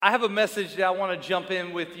I have a message that I want to jump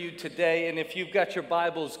in with you today, and if you've got your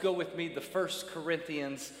Bibles, go with me to 1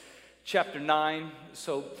 Corinthians chapter 9.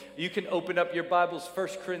 So you can open up your Bibles, 1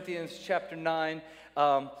 Corinthians chapter 9.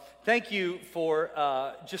 Thank you for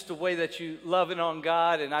just the way that you loving on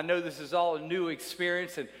God, and I know this is all a new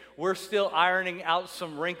experience, and we're still ironing out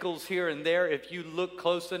some wrinkles here and there. If you look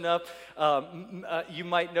close enough, you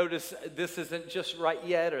might notice this isn't just right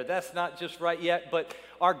yet, or that's not just right yet, but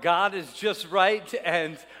our God is just right,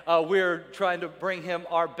 and we're trying to bring him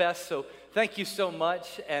our best. So thank you so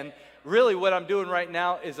much. And really what I'm doing right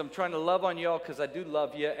now is I'm trying to love on y'all because I do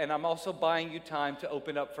love you, and I'm also buying you time to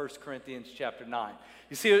open up 1 Corinthians chapter 9.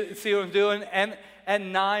 You see what I'm doing?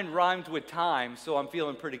 And 9 rhymes with time, so I'm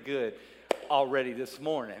feeling pretty good already this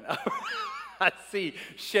morning. I see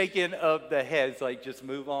shaking of the heads like, just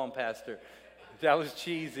move on, Pastor. That was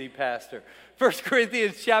cheesy, Pastor. 1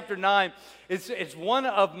 Corinthians chapter 9, it's one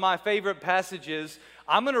of my favorite passages.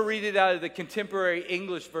 I'm going to read it out of the Contemporary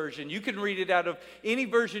English Version. You can read it out of any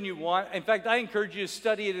version you want. In fact, I encourage you to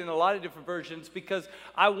study it in a lot of different versions because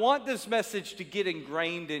I want this message to get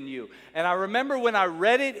ingrained in you. And I remember when I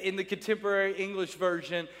read it in the Contemporary English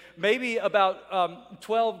Version, maybe about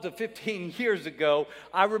 12 to 15 years ago,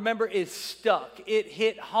 I remember it stuck. It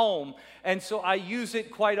hit home. And so I use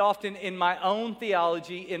it quite often in my own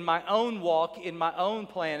theology, in my own walk, in my own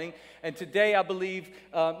planning. And today I believe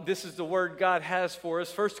this is the word God has for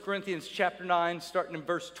us. 1 Corinthians chapter 9, starting in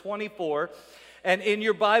verse 24. And in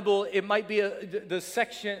your Bible, it might be the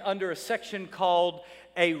section under a section called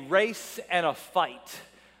A Race and a Fight.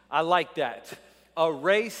 I like that. A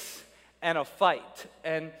race and a fight.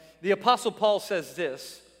 And the Apostle Paul says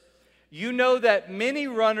this: you know that many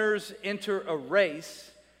runners enter a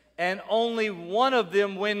race, and only one of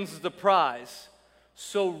them wins the prize.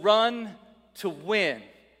 So run to win.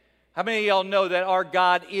 How many of y'all know that our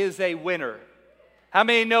God is a winner? How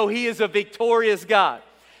many know he is a victorious God?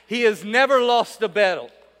 He has never lost a battle.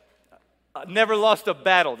 Never lost a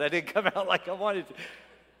battle. That didn't come out like I wanted to.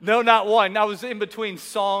 No, not one. I was in between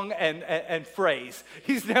song and phrase.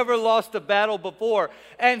 He's never lost a battle before.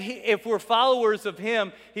 And if we're followers of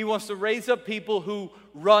him, he wants to raise up people who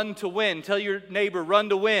run to win. Tell your neighbor, run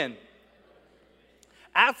to win.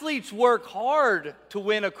 Athletes work hard to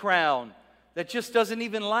win a crown that just doesn't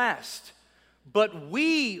even last. But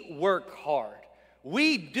we work hard.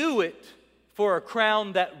 We do it for a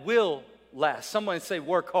crown that will last. Someone say,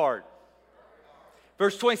 work hard.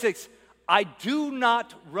 Verse 26, I do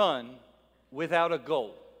not run without a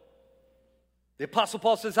goal. The Apostle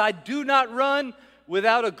Paul says, I do not run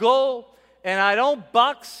without a goal, and I don't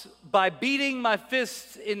box by beating my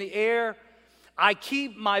fists in the air. I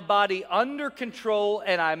keep my body under control,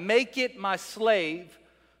 and I make it my slave,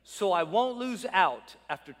 so I won't lose out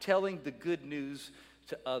after telling the good news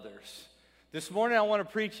to others. This morning I want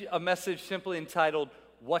to preach a message simply entitled,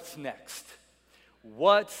 What's Next?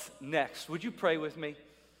 What's next? Would you pray with me?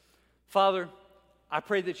 Father, I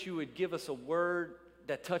pray that you would give us a word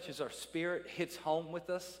that touches our spirit, hits home with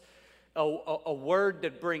us, a word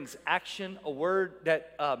that brings action, a word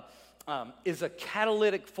that is a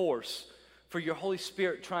catalytic force for your Holy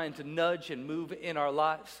Spirit trying to nudge and move in our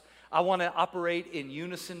lives. I want to operate in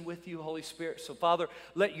unison with you, Holy Spirit. So, Father,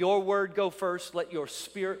 let your word go first. Let your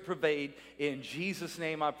spirit pervade. In Jesus'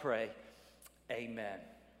 name I pray. Amen.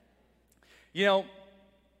 You know,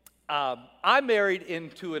 I married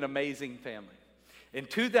into an amazing family. In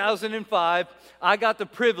 2005, I got the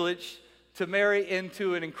privilege to marry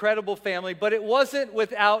into an incredible family, but it wasn't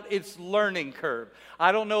without its learning curve.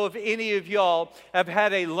 I don't know if any of y'all have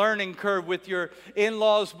had a learning curve with your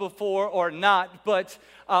in-laws before or not, but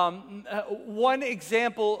one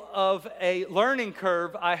example of a learning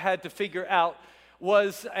curve I had to figure out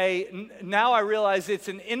was now I realize it's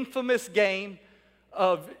an infamous game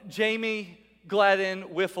of Jamie Gladden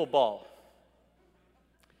wiffle ball.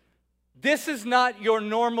 This is not your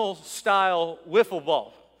normal style wiffle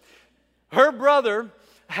ball. Her brother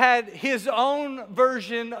had his own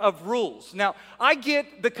version of rules. Now, I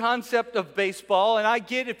get the concept of baseball, and I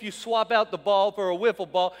get if you swap out the ball for a wiffle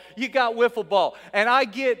ball, you got wiffle ball. And I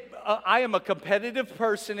get, I am a competitive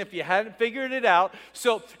person if you hadn't figured it out.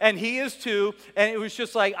 So, and he is too. And it was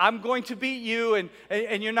just like, I'm going to beat you,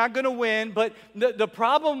 and you're not going to win. But the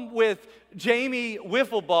problem with Jamie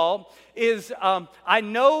wiffle ball is I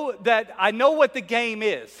know what the game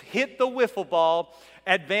is. Hit the wiffle ball.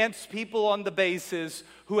 Advance people on the bases.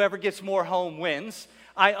 Whoever gets more home wins.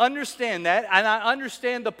 I understand that, and I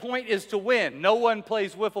understand the point is to win. No one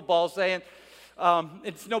plays wiffle ball saying,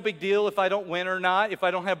 It's no big deal if I don't win or not, if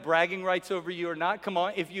I don't have bragging rights over you or not. Come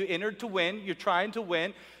on, if you entered to win, you're trying to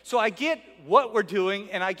win. So I get what we're doing,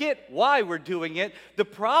 and I get why we're doing it. The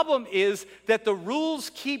problem is that the rules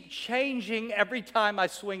keep changing every time I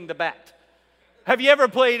swing the bat. Have you ever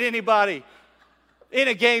played anybody in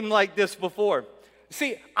a game like this before?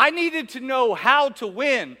 See, I needed to know how to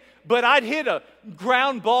win, but I'd hit a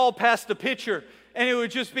ground ball past the pitcher, and it would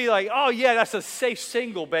just be like, oh, yeah, that's a safe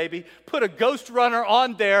single, baby. Put a ghost runner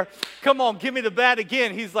on there. Come on, give me the bat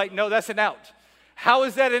again. He's like, no, that's an out. How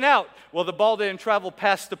is that an out? Well, the ball didn't travel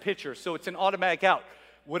past the pitcher, so it's an automatic out.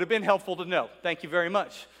 Would have been helpful to know. Thank you very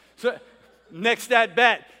much. So next at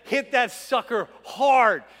bat, hit that sucker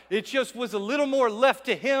hard. It just was a little more left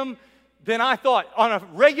to him than I thought. On a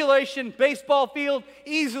regulation baseball field,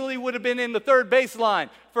 easily would have been in the third baseline.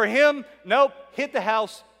 For him, nope, hit the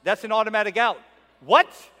house. That's an automatic out. What?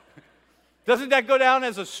 Doesn't that go down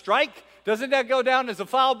as a strike? Doesn't that go down as a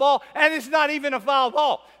foul ball? And it's not even a foul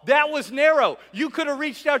ball. That was narrow. You could have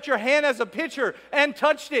reached out your hand as a pitcher and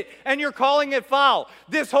touched it, and you're calling it foul.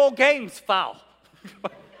 This whole game's foul.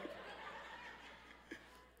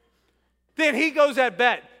 Then he goes at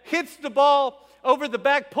bat, hits the ball over the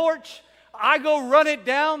back porch. I go run it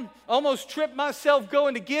down, almost trip myself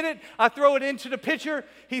going to get it. I throw it into the pitcher.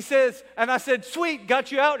 He says, and I said, sweet,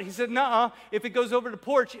 got you out? He said, nuh-uh. If it goes over the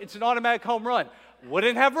porch, it's an automatic home run.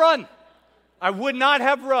 Wouldn't have run. I would not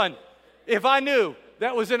have run if I knew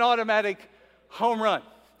that was an automatic home run.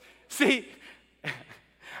 See,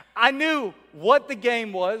 I knew what the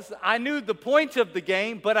game was. I knew the point of the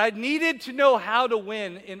game, but I needed to know how to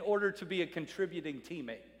win in order to be a contributing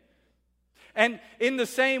teammate. And in the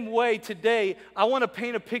same way today, I want to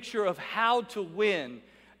paint a picture of how to win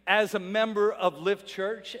as a member of Lift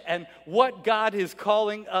Church and what God is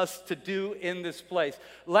calling us to do in this place.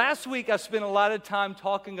 Last week, I spent a lot of time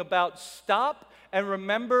talking about stop and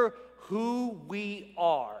remember who we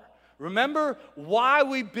are. Remember why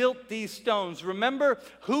we built these stones. Remember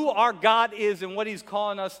who our God is and what He's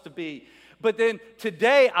calling us to be. But then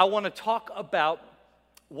today, I want to talk about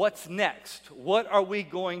what's next. What are we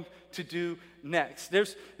going to do next?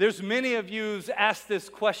 There's many of you who's asked this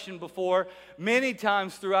question before, many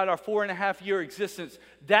times throughout our 4.5-year existence.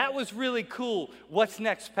 That was really cool. What's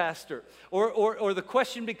next, Pastor? Or the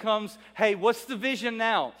question becomes, hey, what's the vision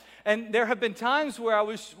now? And there have been times where I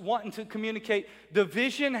was wanting to communicate, the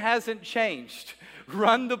vision hasn't changed.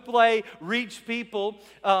 Run the play, reach people.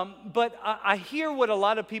 But I hear what a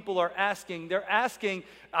lot of people are asking. They're asking,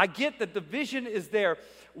 I get that the vision is there.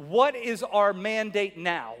 What is our mandate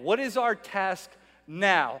now? What is our task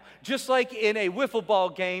now? Just like in a wiffle ball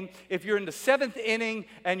game, if you're in the 7th inning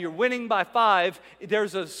and you're winning by 5,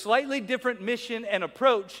 there's a slightly different mission and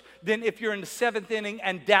approach than if you're in the 7th inning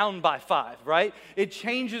and down by 5, right? It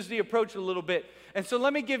changes the approach a little bit. And so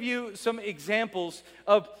let me give you some examples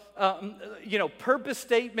of purpose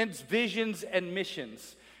statements, visions, and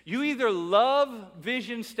missions. You either love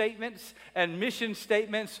vision statements and mission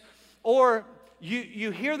statements, or you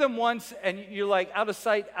hear them once and you're like out of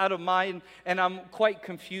sight, out of mind, and I'm quite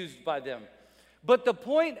confused by them. But the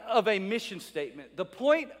point of a mission statement, the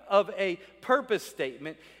point of a purpose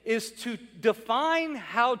statement is to define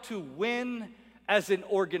how to win as an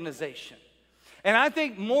organization. And I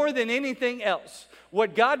think more than anything else,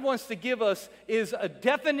 what God wants to give us is a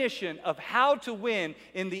definition of how to win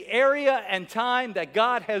in the area and time that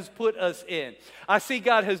God has put us in. I see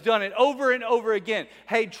God has done it over and over again.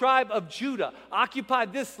 Hey, tribe of Judah, occupy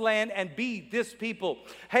this land and be this people.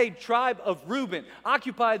 Hey, tribe of Reuben,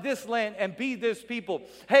 occupy this land and be this people.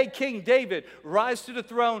 Hey, King David, rise to the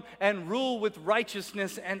throne and rule with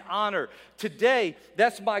righteousness and honor. Today,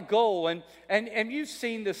 that's my goal. And you've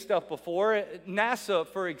seen this stuff before. NASA,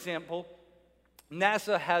 for example,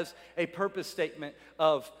 NASA has a purpose statement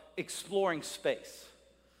of exploring space.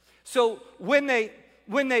 So when they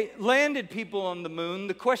landed people on the moon,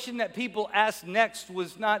 the question that people asked next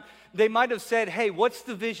was not, they might have said, hey, what's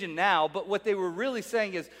the vision now? But what they were really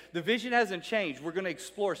saying is, the vision hasn't changed. We're going to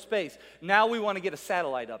explore space. Now we want to get a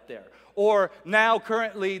satellite up there. Or now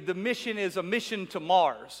currently the mission is a mission to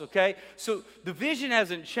Mars, okay? So the vision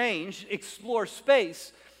hasn't changed, explore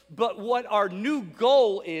space. But what our new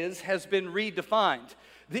goal has been redefined.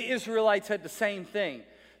 The Israelites had the same thing.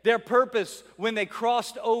 Their purpose when they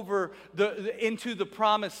crossed over into the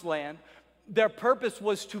promised land, their purpose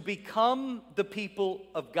was to become the people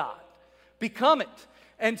of God. Become it.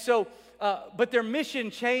 And so, but their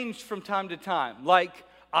mission changed from time to time, like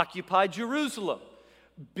occupy Jerusalem,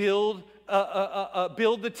 build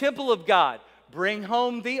the temple of God, bring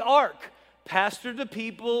home the ark, pastor the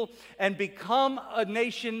people, and become a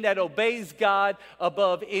nation that obeys God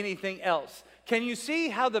above anything else. Can you see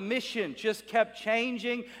how the mission just kept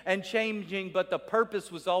changing and changing, but the purpose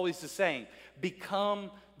was always the same? Become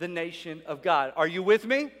the nation of God. Are you with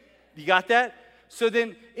me? You got that? So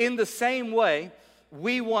then, in the same way,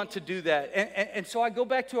 we want to do that. And so I go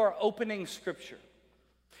back to our opening scripture.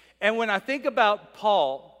 And when I think about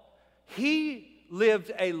Paul, he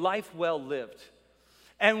lived a life well lived.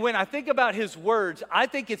 And when I think about his words, I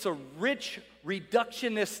think it's a rich,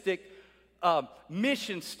 reductionistic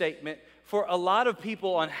mission statement for a lot of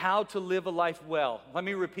people on how to live a life well. Let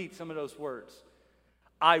me repeat some of those words.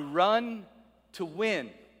 I run to win.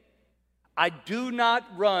 I do not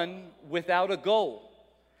run without a goal.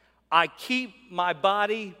 I keep my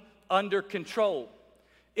body under control.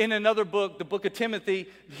 In another book, the book of Timothy,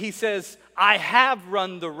 he says, I have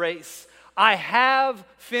run the race. I have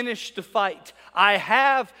finished the fight. I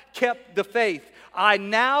have kept the faith. I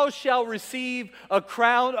now shall receive a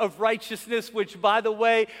crown of righteousness, which, by the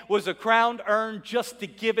way, was a crown earned just to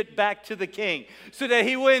give it back to the king. So that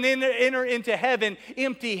he wouldn't enter into heaven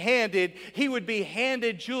empty-handed. He would be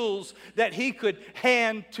handed jewels that he could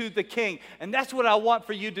hand to the king. And that's what I want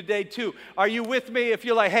for you today, too. Are you with me? If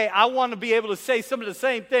you're like, hey, I want to be able to say some of the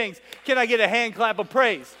same things, can I get a hand clap of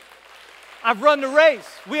praise? I've run the race.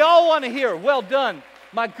 We all want to hear, well done,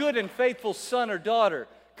 my good and faithful son or daughter.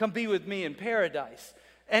 Come be with me in paradise.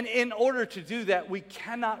 And in order to do that, we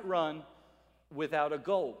cannot run without a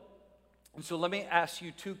goal. And so let me ask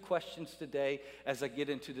you two questions today as I get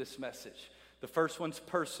into this message. The first one's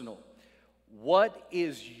personal. What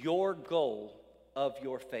is your goal of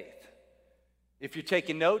your faith? If you're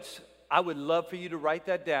taking notes, I would love for you to write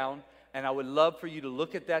that down, and I would love for you to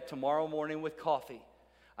look at that tomorrow morning with coffee.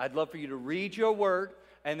 I'd love for you to read your word,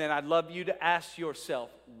 and then I'd love you to ask yourself,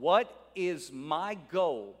 what is my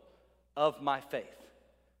goal of my faith?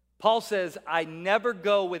 Paul says, I never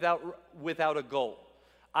go without a goal.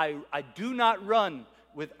 I do not run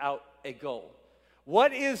without a goal.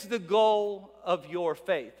 What is the goal of your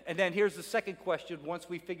faith? And then here's the second question, once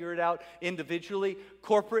we figure it out individually,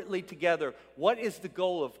 corporately together. What is the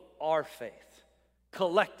goal of our faith?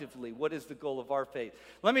 Collectively, what is the goal of our faith?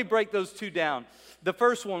 Let me break those two down. The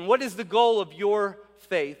first one, what is the goal of your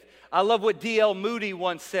faith? I love what D.L. Moody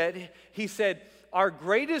once said. He said, our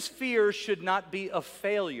greatest fear should not be of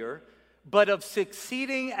failure, but of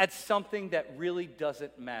succeeding at something that really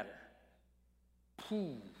doesn't matter.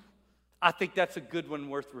 I think that's a good one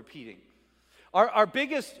worth repeating. Our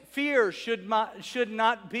biggest fear should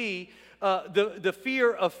not be the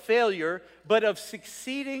fear of failure, but of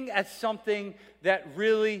succeeding at something that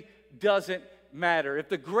really doesn't matter. If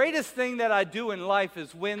the greatest thing that I do in life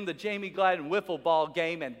is win the Jamie Gladden wiffle ball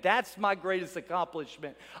game, and that's my greatest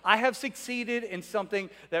accomplishment, I have succeeded in something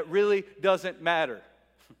that really doesn't matter.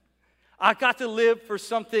 I got to live for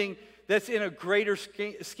something that's in a greater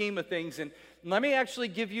scheme of things. And let me actually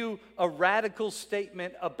give you a radical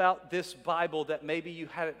statement about this Bible that maybe you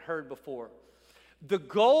hadn't heard before. The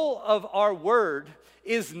goal of our word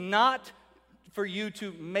is not for you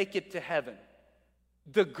to make it to heaven.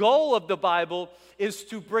 The goal of the Bible is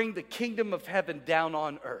to bring the kingdom of heaven down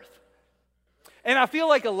on earth. And I feel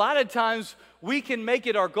like a lot of times we can make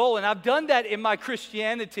it our goal, and I've done that in my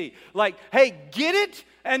Christianity. Like, hey, get it,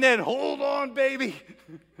 and then hold on, baby.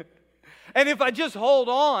 And if I just hold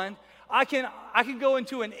on, I can go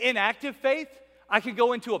into an inactive faith. I can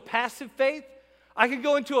go into a passive faith. I can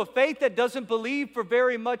go into a faith that doesn't believe for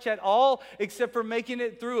very much at all, except for making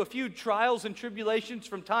it through a few trials and tribulations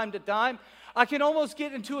from time to time. I can almost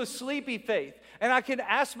get into a sleepy faith. And I can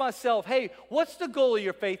ask myself, hey, what's the goal of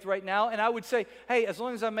your faith right now? And I would say, hey, as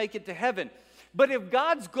long as I make it to heaven. But if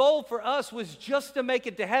God's goal for us was just to make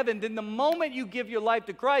it to heaven, then the moment you give your life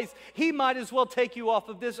to Christ, He might as well take you off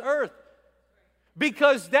of this earth.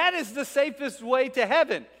 Because that is the safest way to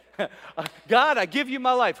heaven. God, I give you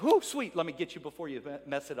my life. Whoo, sweet, let me get you before you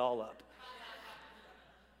mess it all up.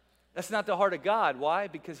 That's not the heart of God. Why?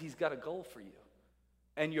 Because He's got a goal for you.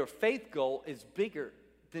 And your faith goal is bigger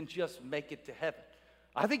than just make it to heaven.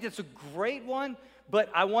 I think that's a great one, but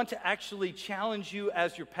I want to actually challenge you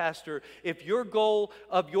as your pastor. If your goal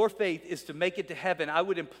of your faith is to make it to heaven, I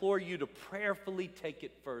would implore you to prayerfully take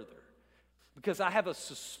it further. Because I have a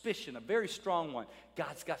suspicion, a very strong one,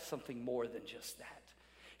 God's got something more than just that.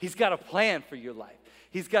 He's got a plan for your life.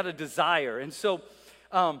 He's got a desire. And so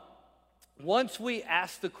once we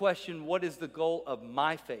ask the question, what is the goal of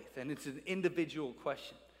my faith? And it's an individual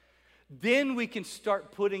question. Then we can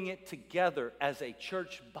start putting it together as a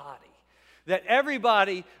church body. that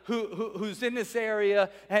everybody who's in this area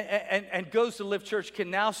and goes to Lift Church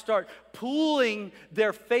can now start pooling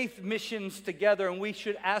their faith missions together. And we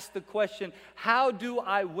should ask the question, how do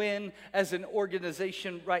I win as an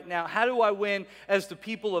organization right now? How do I win as the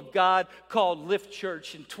people of God called Lift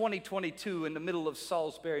Church in 2022 in the middle of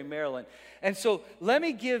Salisbury, Maryland? And so let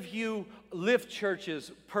me give you Lift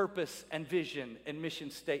Church's purpose and vision and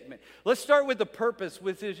mission statement. Let's start with the purpose,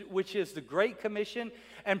 which is the Great Commission,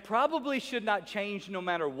 and probably should not change no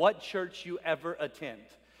matter what church you ever attend.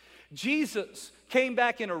 Jesus came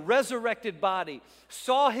back in a resurrected body,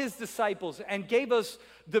 saw his disciples, and gave us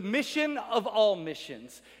the mission of all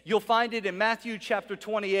missions. You'll find it in Matthew chapter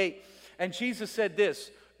 28. And Jesus said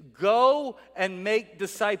this, go and make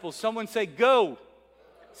disciples. Someone say, go.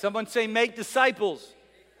 Someone say, make disciples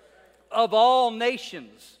of all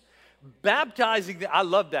nations. Baptizing them. I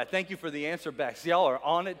love that. Thank you for the answer back. See, y'all are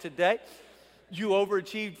on it today. You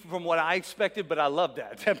overachieved from what I expected, but I love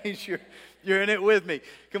that. That means you're in it with me.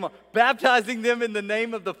 Come on. Baptizing them in the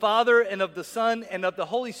name of the Father and of the Son and of the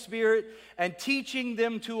Holy Spirit, and teaching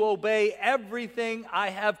them to obey everything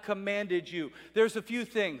I have commanded you. There's a few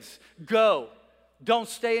things. Go. Don't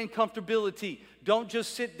stay in comfortability. Don't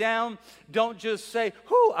just sit down. Don't just say,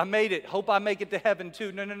 whew, I made it. Hope I make it to heaven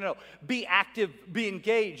too. No. Be active. Be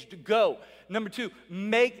engaged. Go. Number 2,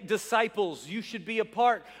 make disciples. You should be a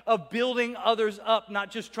part of building others up,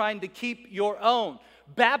 not just trying to keep your own.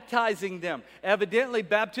 Baptizing them. Evidently,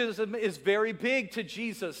 baptism is very big to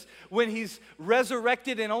Jesus. When he's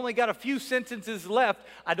resurrected and only got a few sentences left,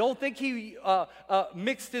 I don't think he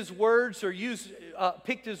mixed his words or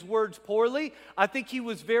picked his words poorly. I think he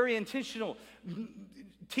was very intentional.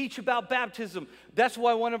 Teach about baptism. That's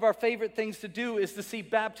why one of our favorite things to do is to see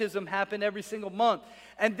baptism happen every single month.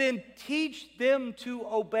 And then teach them to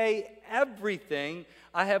obey everything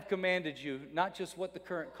I have commanded you, not just what the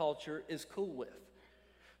current culture is cool with.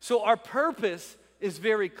 So our purpose is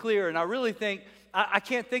very clear, and I really think, I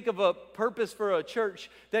can't think of a purpose for a church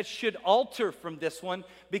that should alter from this one,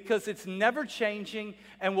 because it's never changing,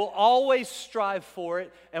 and we'll always strive for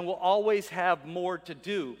it, and we'll always have more to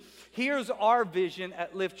do. Here's our vision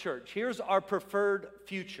at Lift Church. Here's our preferred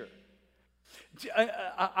future.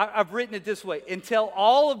 I've written it this way. Until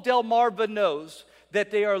all of Delmarva knows that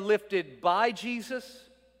they are lifted by Jesus,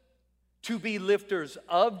 to be lifters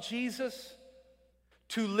of Jesus,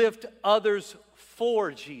 to lift others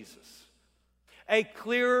for Jesus. A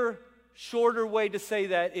clearer, shorter way to say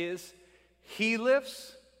that is, he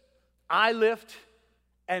lifts, I lift,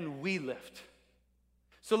 and we lift.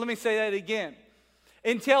 So let me say that again.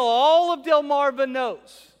 Until all of Delmarva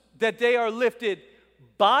knows that they are lifted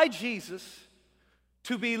by Jesus,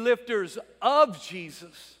 to be lifters of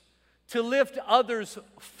Jesus, to lift others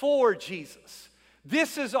for Jesus.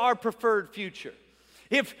 This is our preferred future.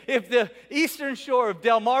 If the eastern shore of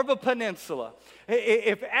Delmarva Peninsula,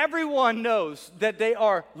 if everyone knows that they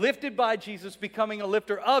are lifted by Jesus, becoming a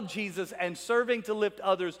lifter of Jesus, and serving to lift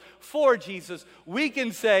others for Jesus, we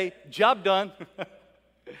can say, job done.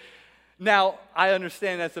 Now, I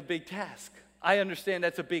understand that's a big task. I understand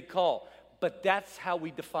that's a big call. But that's how we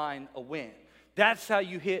define a win. That's how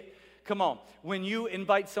you hit, come on, when you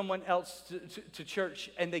invite someone else to church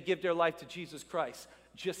and they give their life to Jesus Christ,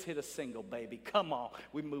 just hit a single, baby. Come on.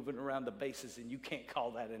 We're moving around the bases, and you can't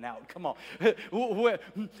call that an out. Come on.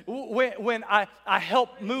 When I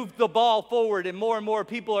help move the ball forward and more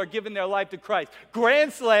people are giving their life to Christ.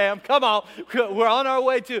 Grand slam. Come on. We're on our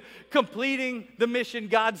way to completing the mission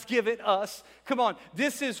God's given us. Come on.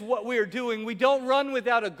 This is what we're doing. We don't run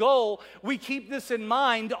without a goal. We keep this in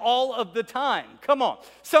mind all of the time. Come on.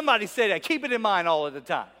 Somebody say that. Keep it in mind all of the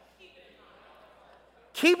time.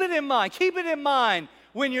 Keep it in mind. Keep it in mind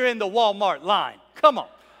when you're in the Walmart line. Come on.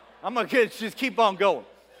 I'm going to just keep on going.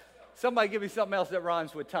 Somebody give me something else that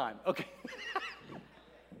rhymes with time. Okay.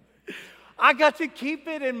 I got to keep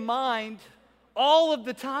it in mind all of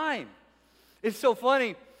the time. It's so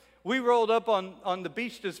funny. We rolled up on the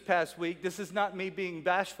beach this past week. This is not me being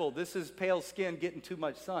bashful. This is pale skin getting too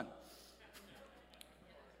much sun.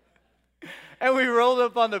 And we rolled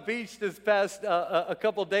up on the beach this past a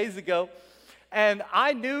couple days ago. And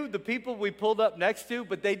I knew the people we pulled up next to,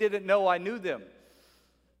 but they didn't know I knew them.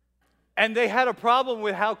 And they had a problem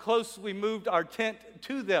with how close we moved our tent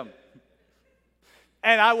to them.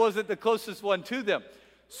 And I wasn't the closest one to them.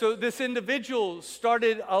 So this individual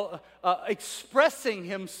started expressing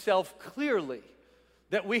himself clearly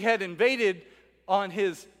that we had invaded on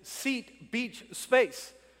his seat beach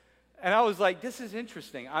space. And I was like, this is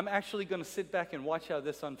interesting. I'm actually going to sit back and watch how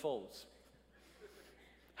this unfolds.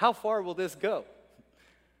 How far will this go?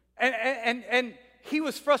 And he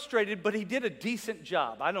was frustrated, but he did a decent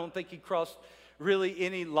job. I don't think he crossed really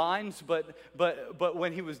any lines, but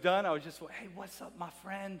when he was done, I was just, hey, what's up, my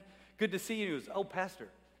friend? Good to see you. He was, oh, Pastor.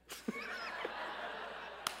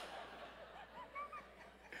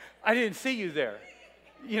 I didn't see you there.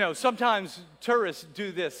 You know, sometimes tourists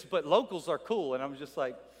do this, but locals are cool. And I'm just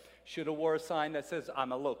like, should have wore a sign that says,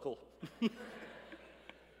 I'm a local.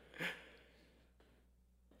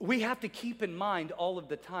 We have to keep in mind all of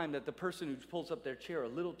the time that the person who pulls up their chair a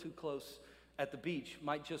little too close at the beach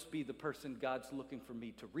might just be the person God's looking for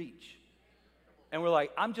me to reach. And we're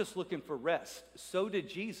like, I'm just looking for rest. So did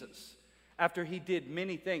Jesus after he did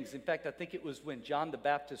many things. In fact, I think it was when John the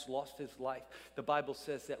Baptist lost his life. The Bible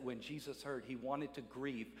says that when Jesus heard, he wanted to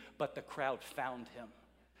grieve, but the crowd found him.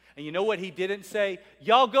 And you know what he didn't say?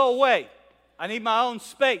 Y'all go away. I need my own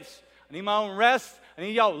space. I need my own rest. I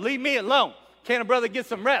need y'all to leave me alone. Can a brother get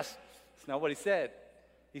some rest? That's not what he said.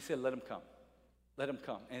 He said, let him come. Let him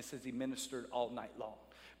come. And it says he ministered all night long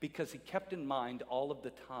because he kept in mind all of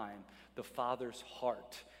the time the Father's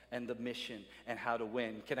heart and the mission and how to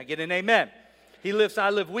win. Can I get an amen? He lives, I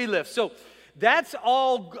live, we live. So that's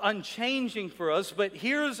all unchanging for us, but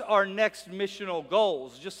here's our next missional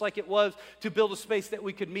goals. Just like it was to build a space that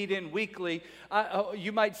we could meet in weekly,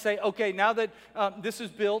 you might say, okay, now that this is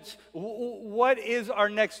built, what is our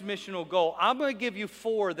next missional goal? I'm going to give you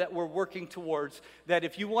 4 that we're working towards, that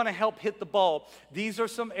if you want to help hit the ball, these are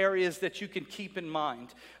some areas that you can keep in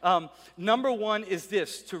mind. Number 1 is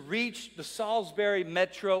this, to reach the Salisbury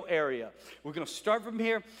metro area. We're going to start from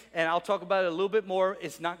here, and I'll talk about it a little bit more.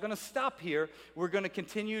 It's not going to stop here. We're going to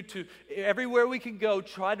continue to, everywhere we can go,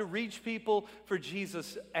 try to reach people for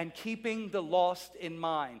Jesus and keeping the lost in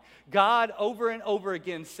mind. God, over and over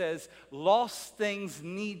again, says lost things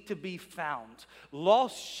need to be found.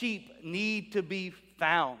 Lost sheep need to be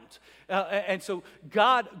found. And so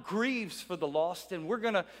God grieves for the lost, and we're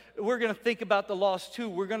gonna think about the lost too.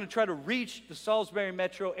 We're going to try to reach the Salisbury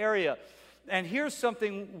metro area. And here's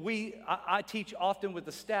something I teach often with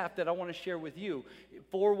the staff that I want to share with you.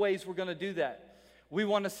 4 ways we're going to do that. We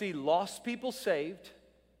want to see lost people saved,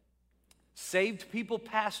 saved people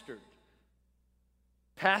pastored,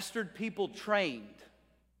 pastored people trained,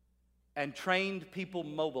 and trained people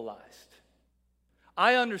mobilized.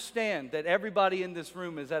 I understand that everybody in this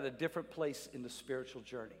room is at a different place in the spiritual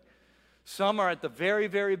journey. Some are at the very,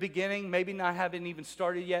 very beginning, maybe not having even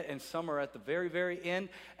started yet, and some are at the very, very end,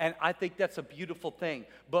 and I think that's a beautiful thing.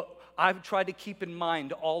 But I've tried to keep in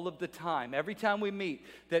mind all of the time, every time we meet,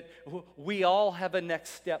 that we all have a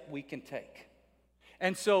next step we can take.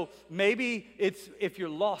 And so maybe it's if you're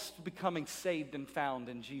lost, becoming saved and found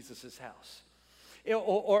in Jesus' house.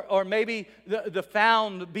 Or maybe the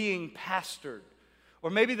found being pastored.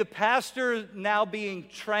 Or maybe the pastor now being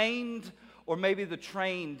trained, or maybe the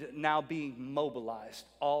trained now being mobilized,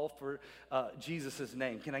 all for Jesus'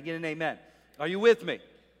 name. Can I get an amen? Are you with me?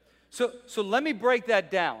 So let me break that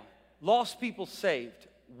down. Lost people saved.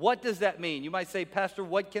 What does that mean? You might say, Pastor,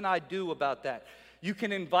 what can I do about that? You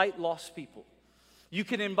can invite lost people. You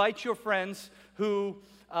can invite your friends who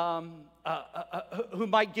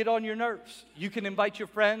might get on your nerves. You can invite your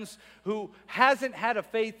friends who hasn't had a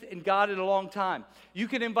faith in God in a long time. You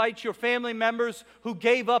can invite your family members who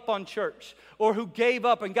gave up on church or who gave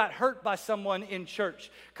up and got hurt by someone in church.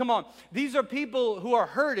 Come on, these are people who are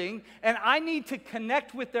hurting, and I need to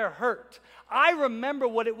connect with their hurt. I remember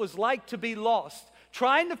what it was like to be lost,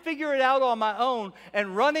 trying to figure it out on my own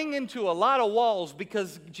and running into a lot of walls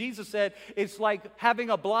because Jesus said it's like having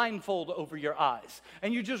a blindfold over your eyes.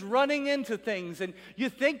 And you're just running into things and you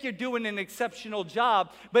think you're doing an exceptional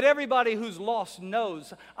job, but everybody who's lost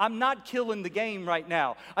knows I'm not killing the game right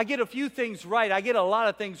now. I get a few things right. I get a lot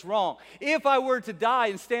of things wrong. If I were to die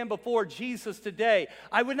and stand before Jesus today,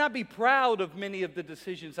 I would not be proud of many of the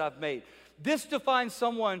decisions I've made. This defines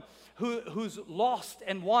someone who's lost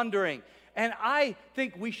and wandering. And I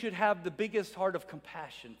think we should have the biggest heart of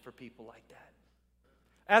compassion for people like that.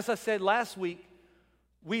 As I said last week,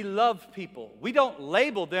 we love people. We don't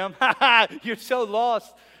label them. You're so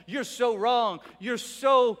lost. You're so wrong. You're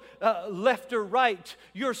so left or right.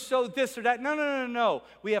 You're so this or that. No.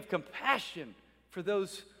 We have compassion for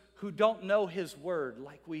those who don't know His Word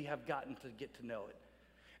like we have gotten to get to know it.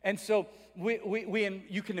 And so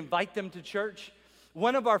you can invite them to church.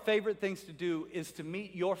 One of our favorite things to do is to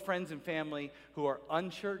meet your friends and family who are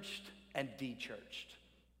unchurched and dechurched.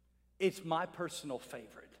 It's my personal favorite.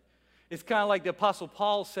 It's kind of like the Apostle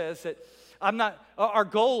Paul says that our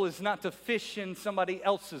goal is not to fish in somebody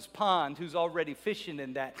else's pond who's already fishing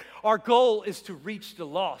in that. Our goal is to reach the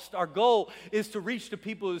lost. Our goal is to reach the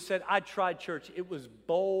people who said, I tried church. It was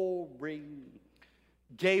boring.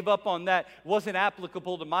 gave up on that. It wasn't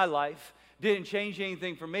applicable to my life. Didn't change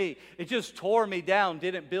anything for me. It just tore me down,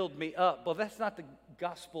 didn't build me up. Well, that's not the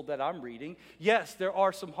gospel that I'm reading. Yes, there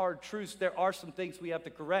are some hard truths. There are some things we have to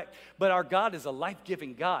correct. But our God is a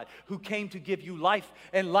life-giving God who came to give you life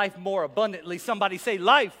and life more abundantly. Somebody say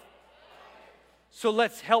life. So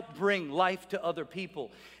let's help bring life to other people.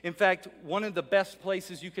 In fact, one of the best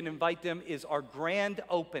places you can invite them is our grand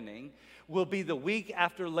opening will be the week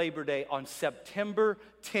after Labor Day on September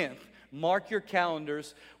 10th. Mark your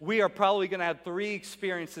calendars. We are probably going to have 3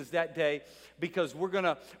 experiences that day because we're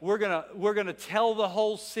gonna tell the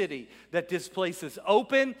whole city that this place is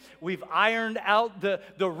open. We've ironed out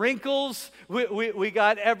the wrinkles. We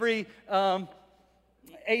got every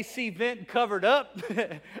AC vent covered up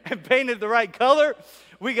and painted the right color.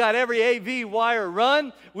 We got every AV wire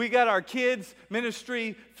run. We got our kids'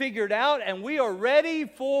 ministry figured out, and we are ready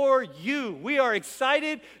for you. We are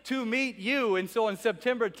excited to meet you. And so on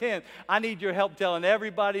September 10th, I need your help telling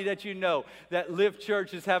everybody that you know that Lift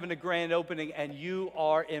Church is having a grand opening, and you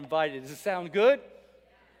are invited. Does it sound good?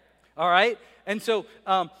 All right. And so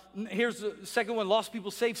here's the second one, lost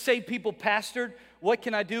people saved, saved people pastored. What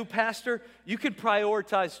can I do, pastor? You can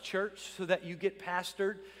prioritize church so that you get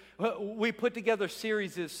pastored. We put together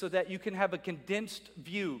series so that you can have a condensed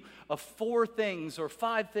view of 4 things or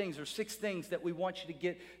 5 things or 6 things that we want you to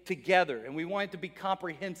get together. And we want it to be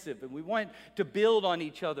comprehensive, and we want to build on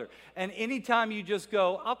each other. And anytime you just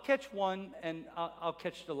go, I'll catch one and I'll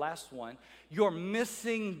catch the last one, you're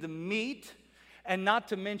missing the meat. And not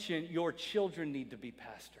to mention, your children need to be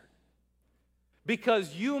pastored.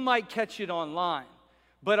 Because you might catch it online,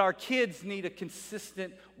 but our kids need a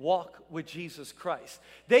consistent walk with Jesus Christ.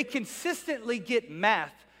 They consistently get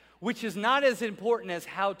math, which is not as important as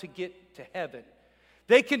how to get to heaven.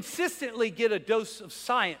 They consistently get a dose of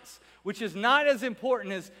science, which is not as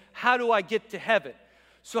important as how do I get to heaven.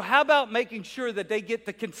 So how about making sure that they get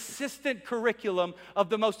the consistent curriculum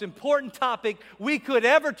of the most important topic we could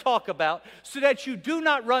ever talk about so that you do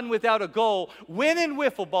not run without a goal, win in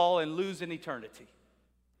wiffle ball, and lose in eternity?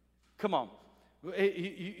 Come on.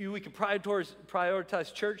 We can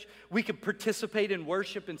prioritize church. We can participate in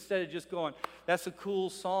worship instead of just going, that's a cool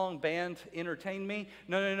song, band, entertain me.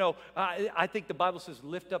 No. I think the Bible says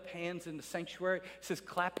lift up hands in the sanctuary. It says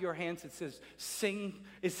clap your hands. It says sing.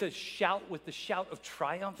 It says shout with the shout of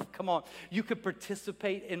triumph. Come on. You could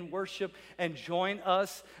participate in worship and join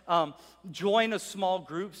us. Join a small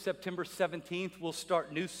group. September 17th, we'll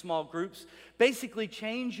start new small groups. Basically,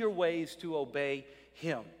 change your ways to obey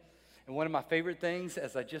Him. And one of my favorite things,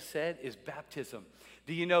 as I just said, is baptism.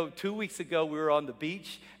 Do you know, 2 weeks ago we were on the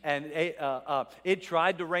beach and it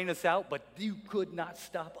tried to rain us out, but you could not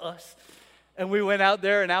stop us. And we went out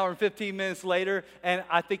there an hour and 15 minutes later, and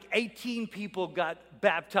I think 18 people got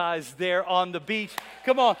baptized there on the beach.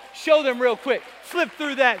 Come on, show them real quick. Flip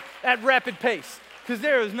through that at rapid pace. Because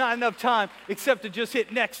there is not enough time except to just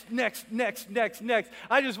hit next.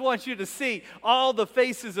 I just want you to see all the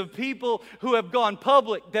faces of people who have gone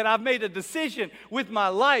public, that I've made a decision with my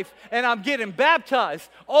life and I'm getting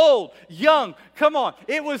baptized. Old, young, come on.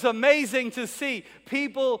 It was amazing to see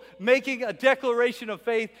people making a declaration of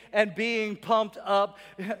faith and being pumped up.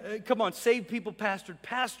 Come on, saved people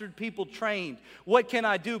pastored people trained. What can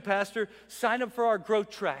I do, Pastor? Sign up for our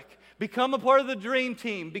growth track. Become a part of the dream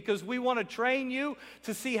team, because we want to train you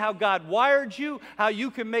to see how God wired you, how you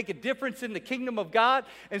can make a difference in the kingdom of God.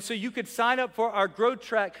 And so you could sign up for our growth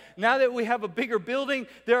track. Now that we have a bigger building,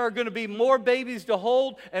 there are going to be more babies to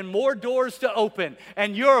hold and more doors to open.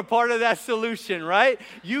 And you're a part of that solution, right?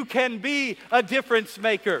 You can be a difference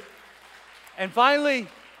maker. And finally,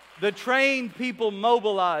 the trained people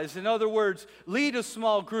mobilize. In other words, lead a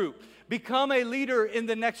small group. Become a leader in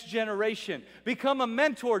the next generation. Become a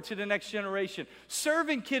mentor to the next generation. Serve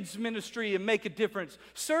in kids ministry and make a difference.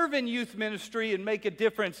 Serve in youth ministry and make a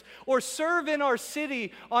difference. Or serve in our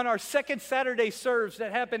city on our second Saturday serves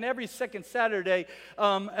that happen every second Saturday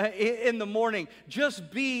in the morning.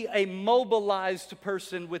 Just be a mobilized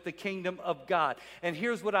person with the kingdom of God. And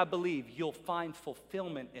here's what I believe. You'll find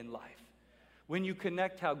fulfillment in life when you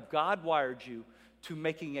connect how God wired you to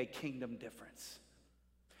making a kingdom difference.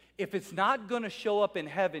 If it's not going to show up in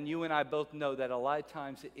heaven, you and I both know that a lot of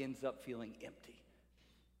times it ends up feeling empty.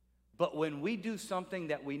 But when we do something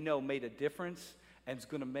that we know made a difference and is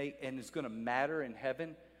going to matter in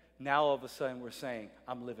heaven, now all of a sudden we're saying,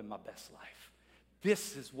 I'm living my best life.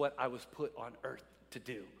 This is what I was put on earth to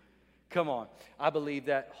do. Come on. I believe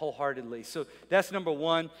that wholeheartedly. So that's number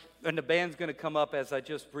one. And the band's going to come up as I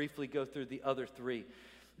just briefly go through the other 3.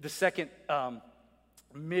 The second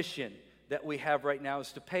mission that we have right now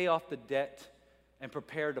is to pay off the debt and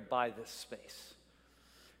prepare to buy this space.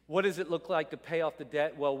 What does it look like to pay off the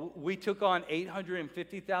debt? Well, we took on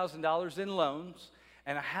 $850,000 in loans,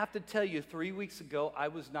 and I have to tell you, 3 weeks ago, I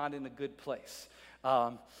was not in a good place.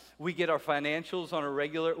 We get our financials on a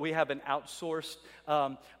regular. We have an outsourced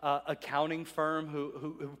accounting firm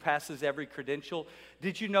who passes every credential.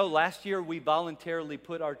 Did you know last year we voluntarily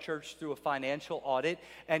put our church through a financial audit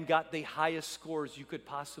and got the highest scores you could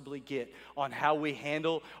possibly get on how we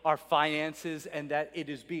handle our finances, and that it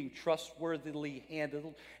is being trustworthily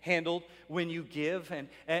handled when you give.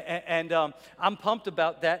 And I'm pumped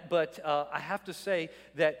about that, but I have to say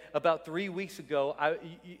that about 3 weeks ago,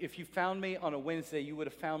 if you found me on a Wednesday, you would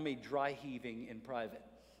have found me dry heaving in private.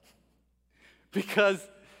 Because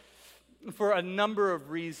for a number of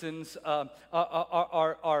reasons,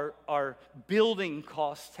 our building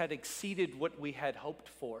costs had exceeded what we had hoped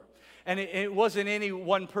for. And it wasn't any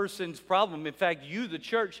one person's problem. In fact, you, the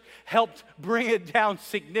church, helped bring it down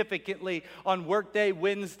significantly on workday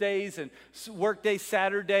Wednesdays and workday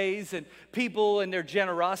Saturdays, and people and their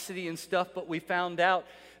generosity and stuff. But we found out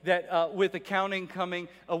that with accounting coming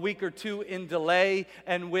a week or two in delay,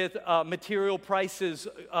 and with material prices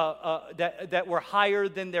that were higher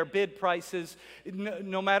than their bid prices,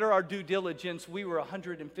 no matter our due diligence, we were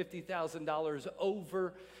 $150,000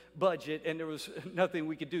 over budget, and there was nothing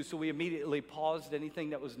we could do. So we immediately paused anything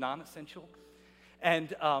that was non-essential.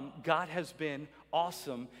 And God has been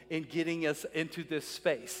awesome in getting us into this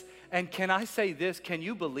space. And can I say this? Can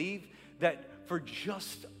you believe that for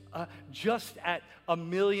just at $1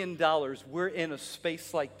 million, we're in a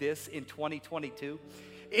space like this in 2022?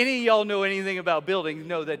 Any of y'all know anything about buildings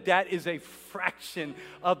know that that is a fraction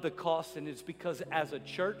of the cost, and it's because as a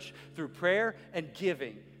church, through prayer and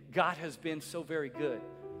giving, God has been so very good.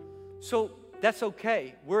 So that's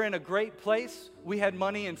okay. We're in a great place. We had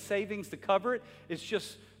money and savings to cover it. It's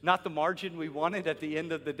just not the margin we wanted at the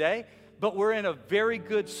end of the day, but we're in a very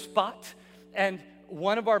good spot. And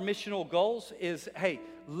one of our missional goals is, hey,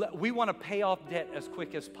 we want to pay off debt as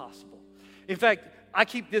quick as possible. In fact, I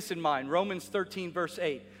keep this in mind. Romans 13, verse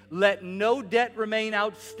 8. Let no debt remain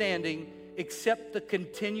outstanding except the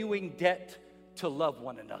continuing debt to love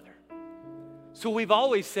one another. So we've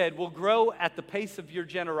always said we'll grow at the pace of your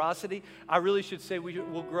generosity. I really should say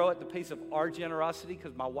we'll grow at the pace of our generosity,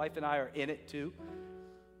 because my wife and I are in it too.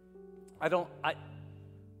 I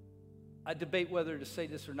debate whether to say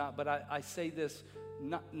this or not, but I say this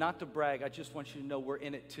not to brag. I just want you to know we're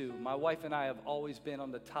in it too. My wife and I have always been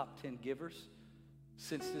on the top 10 givers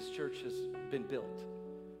since this church has been built.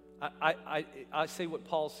 I say what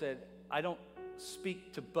Paul said. I don't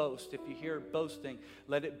speak to boast. If you hear boasting,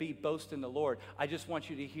 let it be boast in the Lord. I just want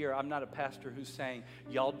you to hear, I'm not a pastor who's saying,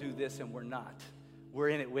 y'all do this and we're not. We're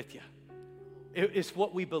in it with you. It's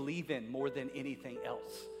what we believe in more than anything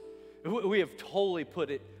else. We have totally put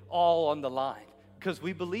it all on the line because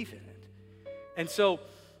we believe in it. And so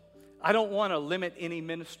I don't want to limit any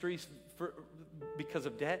ministries because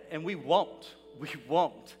of debt, and we won't. We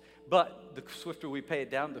won't. But the swifter we pay it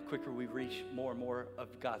down, the quicker we reach more and more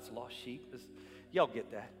of God's lost sheep. Y'all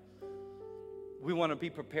get that? We want to be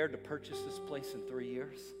prepared to purchase this place in 3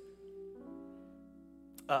 years.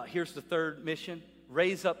 Here's the third mission.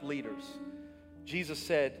 Raise up leaders. Jesus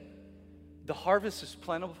said, the harvest is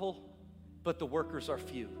plentiful, but the workers are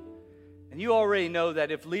few. And you already know that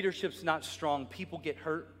if leadership's not strong, people get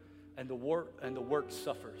hurt, and the work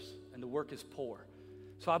suffers, and the work is poor.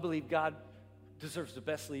 So I believe God deserves the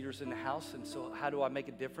best leaders in the house. And so how do I make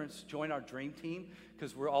a difference? Join our dream team,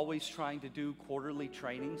 because we're always trying to do quarterly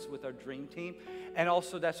trainings with our dream team. And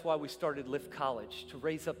also that's why we started Lift College, to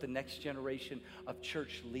raise up the next generation of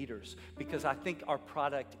church leaders, because I think our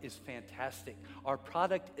product is fantastic. Our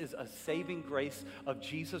product is a saving grace of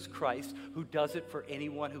Jesus Christ, who does it for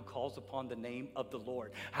anyone who calls upon the name of the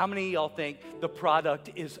Lord. How many of y'all think the product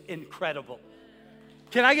is incredible?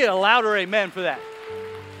 Can I get a louder amen for that?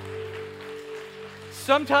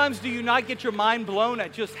 Sometimes do you not get your mind blown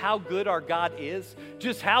at just how good our God is,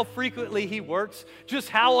 just how frequently He works, just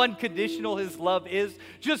how unconditional His love is,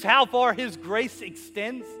 just how far His grace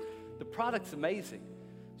extends? The product's amazing,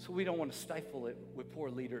 so we don't want to stifle it with poor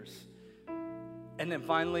leaders. And then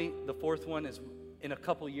finally, the fourth one is in a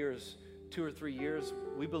couple years, 2 or 3 years,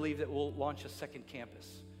 we believe that we'll launch a second campus.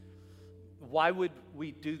 Why would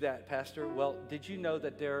we do that, Pastor? Well, did you know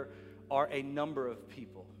that there are a number of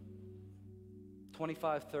people,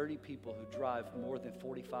 25, 30 people who drive more than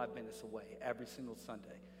 45 minutes away every single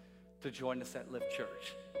Sunday to join us at Lift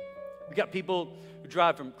Church? We got people who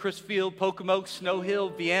drive from Crisfield, Pocomoke, Snow Hill,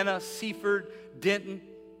 Vienna, Seaford, Denton,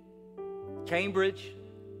 Cambridge.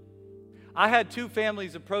 I had 2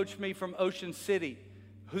 families approach me from Ocean City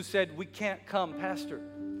who said, we can't come, Pastor.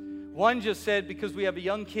 One just said, because we have a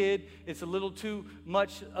young kid, it's a little too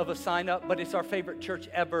much of a sign up, but it's our favorite church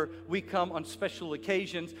ever. We come on special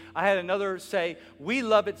occasions. I had another say, we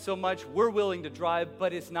love it so much, we're willing to drive,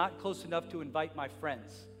 but it's not close enough to invite my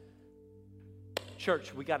friends.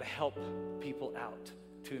 Church, we got to help people out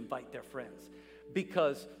to invite their friends,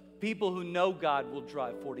 because people who know God will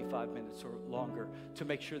drive 45 minutes or longer to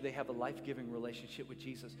make sure they have a life-giving relationship with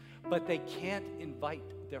Jesus, but they can't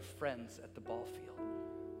invite their friends at the ball field.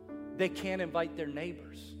 They can't invite their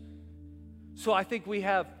neighbors. So I think we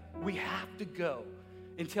have to go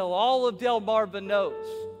until all of Delmarva knows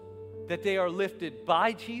that they are lifted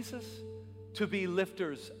by Jesus, to be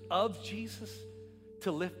lifters of Jesus,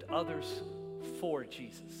 to lift others for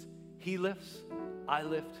Jesus. He lifts, I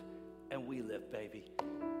lift, and we lift, baby.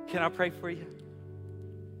 Can I pray for you?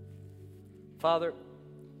 Father,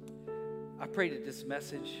 I pray that this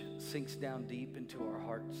message sinks down deep into our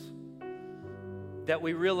hearts, that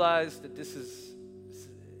we realize that this is,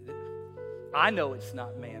 I know it's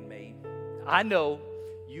not man-made. I know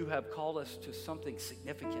you have called us to something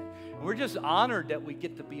significant. And we're just honored that we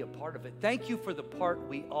get to be a part of it. Thank you for the part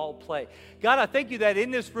we all play. God, I thank you that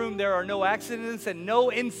in this room there are no accidents and no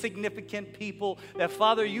insignificant people, that,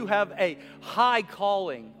 Father, you have a high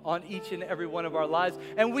calling on each and every one of our lives,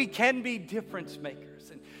 and we can be difference makers.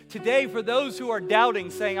 And today, for those who are doubting,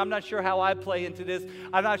 saying, I'm not sure how I play into this,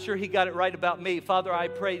 I'm not sure he got it right about me, Father, I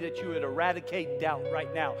pray that you would eradicate doubt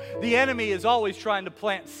right now. The enemy is always trying to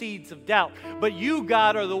plant seeds of doubt, but you,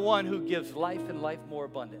 God, are the one who gives life and life more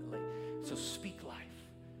abundantly. So speak life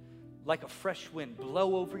like a fresh wind.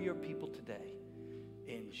 Blow over your people today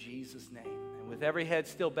in Jesus' name. And with every head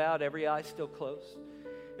still bowed, every eye still closed,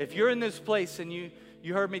 if you're in this place and you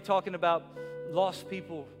heard me talking about lost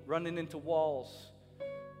people running into walls,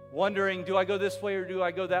 wondering, do I go this way or do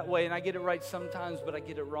I go that way? And I get it right sometimes, but I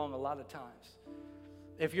get it wrong a lot of times.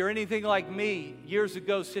 If you're anything like me, years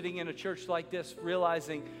ago sitting in a church like this,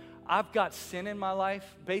 realizing I've got sin in my life.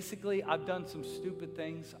 Basically, I've done some stupid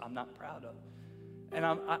things I'm not proud of. And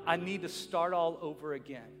I need to start all over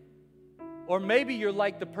again. Or maybe you're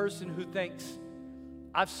like the person who thinks,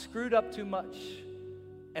 I've screwed up too much,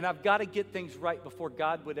 and I've got to get things right before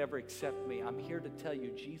God would ever accept me. I'm here to tell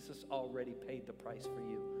you, Jesus already paid the price for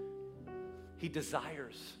you. He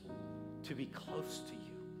desires to be close to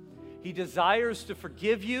you. He desires to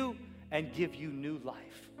forgive you and give you new life.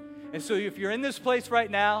 And so if you're in this place right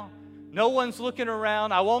now, no one's looking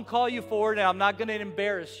around, I won't call you forward, and I'm not going to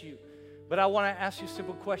embarrass you. But I want to ask you a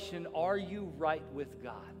simple question. Are you right with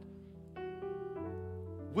God?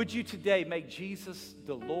 Would you today make Jesus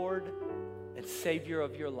the Lord and Savior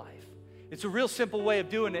of your life? It's a real simple way of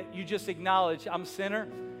doing it. You just acknowledge, I'm a sinner,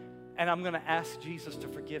 and I'm going to ask Jesus to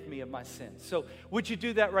forgive me of my sins. So would you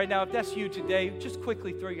do that right now? If that's you today, just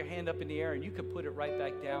quickly throw your hand up in the air, and you can put it right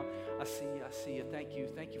back down. I see you. I see you. Thank you.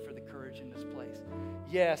 Thank you for the courage in this place.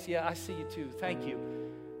 Yes, yeah, I see you too. Thank you.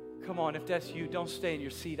 Come on, if that's you, don't stay in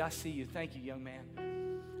your seat. I see you. Thank you, young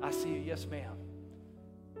man. I see you. Yes, ma'am.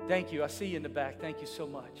 Thank you. I see you in the back. Thank you so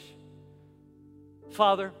much.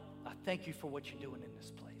 Father, I thank you for what you're doing in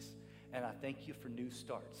this place, and I thank you for new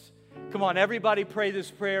starts. Come on, everybody pray this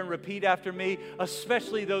prayer and repeat after me,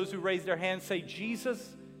 especially those who raise their hands. Say, Jesus,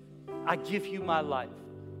 I give you my life.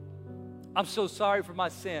 I'm so sorry for my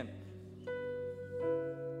sin.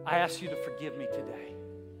 I ask you to forgive me today.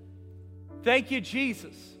 Thank you,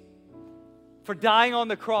 Jesus, for dying on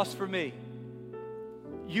the cross for me.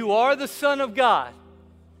 You are the Son of God,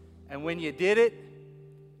 and when you did it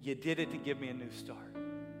to give me a new start.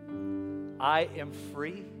 I am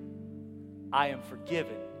free. I am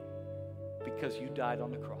forgiven because you died on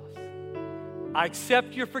the cross. I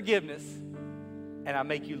accept your forgiveness, and I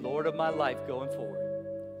make you Lord of my life going forward.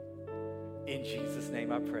 In Jesus'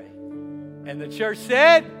 name I pray. And the church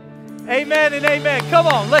said, amen and amen. Come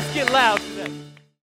on, let's get loud today.